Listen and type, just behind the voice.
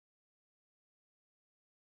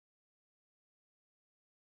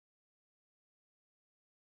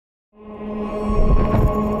Dante's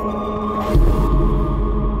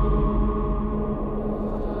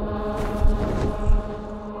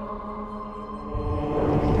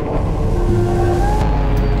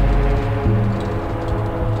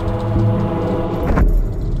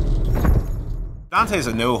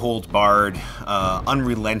a no-holds-barred,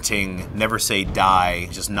 unrelenting, never say die,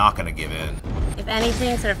 just not gonna give in. If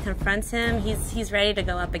anything sort of confronts him, he's ready to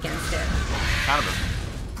go up against it. Kind of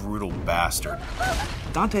a brutal bastard.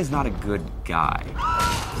 Dante's not a good guy.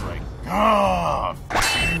 He's like, ah!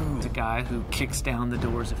 He's a guy who kicks down the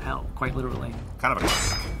doors of hell, quite literally. Kind of a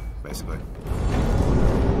comic, basically.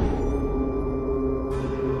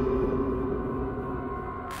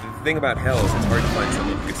 The thing about hell is it's hard to find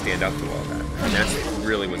someone who could stand up to all that. And that's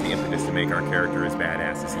really what the impetus to make our character as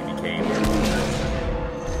badass as he became.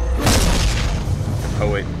 The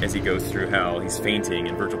poet, as he goes through hell, he's fainting,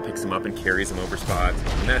 and Virgil picks him up and carries him over spots.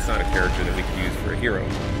 And that's not a character that we could use for a hero.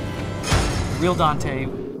 Real Dante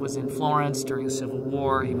was in Florence during the Civil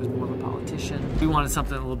War. He was more of a politician. We wanted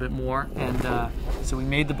something a little bit more, and so we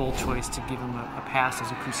made the bold choice to give him a past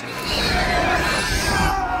as a crusader.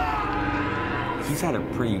 He's had a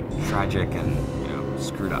pretty tragic and,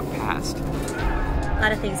 screwed up past. A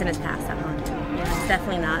lot of things in his past that haunt him. He's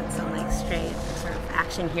definitely not some straight sort of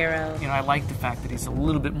action hero. I like the fact that he's a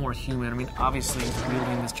little bit more human. I mean, obviously he's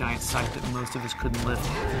wielding this giant scythe that most of us couldn't lift,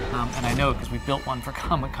 and I know because we built one for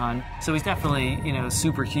Comic-Con. So he's definitely,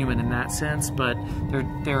 superhuman in that sense. But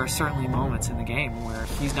there are certainly moments in the game where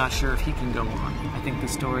he's not sure if he can go on. I think the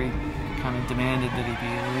story kind of demanded that he be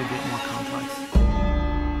a little bit more complex.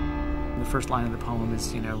 The first line of the poem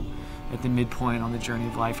is, at the midpoint on the journey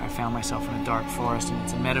of life, I found myself in a dark forest, and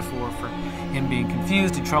it's a metaphor for him being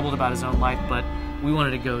confused and troubled about his own life, but we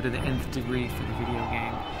wanted to go to the nth degree for the video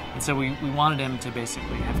game. And so we wanted him to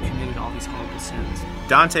basically have committed all these horrible sins.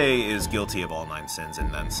 Dante is guilty of all 9 sins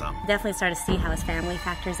and then some. Definitely start to see how his family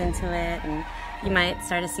factors into it, and you might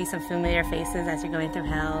start to see some familiar faces as you're going through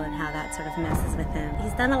hell and how that sort of messes with him.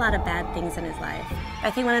 He's done a lot of bad things in his life.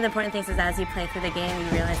 I think one of the important things is as you play through the game,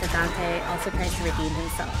 you realize that Dante also tries to redeem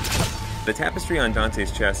himself. The tapestry on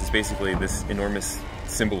Dante's chest is basically this enormous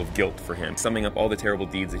symbol of guilt for him, summing up all the terrible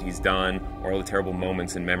deeds that he's done, or all the terrible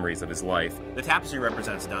moments and memories of his life. The tapestry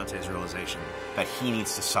represents Dante's realization that he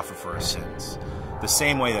needs to suffer for his sins, the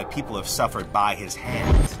same way that people have suffered by his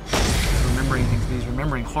hands. Remembering things, he's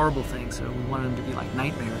remembering horrible things, so we wanted him to be like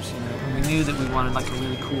nightmares, And we knew that we wanted a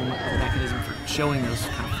really cool mechanism for showing those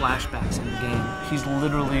kind of flashbacks in the game. He's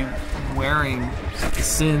literally wearing the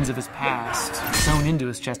sins of his past sewn into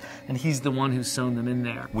his chest, and he's the one who's sewn them in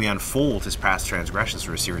there. We unfold his past transgressions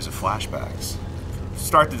through a series of flashbacks.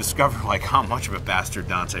 Start to discover how much of a bastard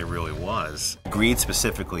Dante really was. Greed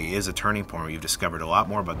specifically is a turning point where you've discovered a lot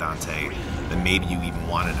more about Dante than maybe you even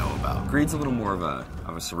want to know about. Greed's a little more of a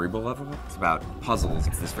cerebral level. It's about puzzles.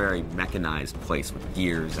 It's this very mechanized place with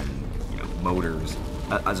gears and motors,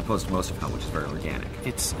 as opposed to most of hell, which is very organic.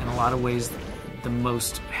 It's in a lot of ways the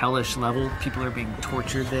most hellish level. People are being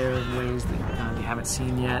tortured there in ways that you haven't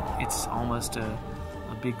seen yet. It's almost a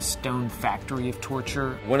big stone factory of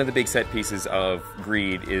torture. One of the big set pieces of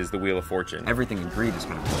Greed is the Wheel of Fortune. Everything in Greed is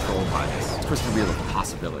kind of controlled by this twisted wheel of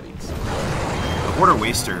possibilities. The Hoarder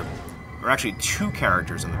Waster are actually 2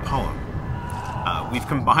 characters in the poem. We've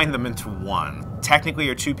combined them into one. Technically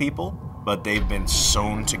are 2 people, but they've been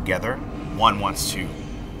sewn together. One wants to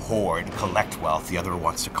hoard, collect wealth, the other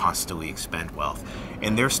wants to constantly expend wealth.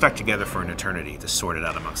 And they're stuck together for an eternity to sort it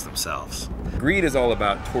out amongst themselves. Greed is all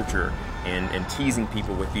about torture and teasing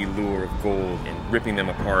people with the lure of gold and ripping them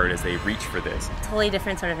apart as they reach for this. Totally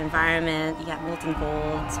different sort of environment. You got molten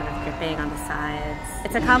gold sort of dripping on the sides.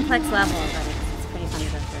 It's a complex level, but it's pretty fun to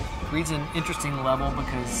go through. Greed's an interesting level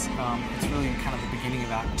because it's really kind of the beginning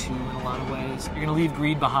of Act 2 in a lot of ways. You're going to leave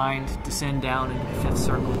Greed behind, descend down into the 5th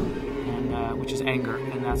circle, and which is anger,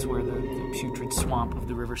 and that's where the putrid swamp of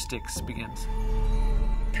the river Styx begins.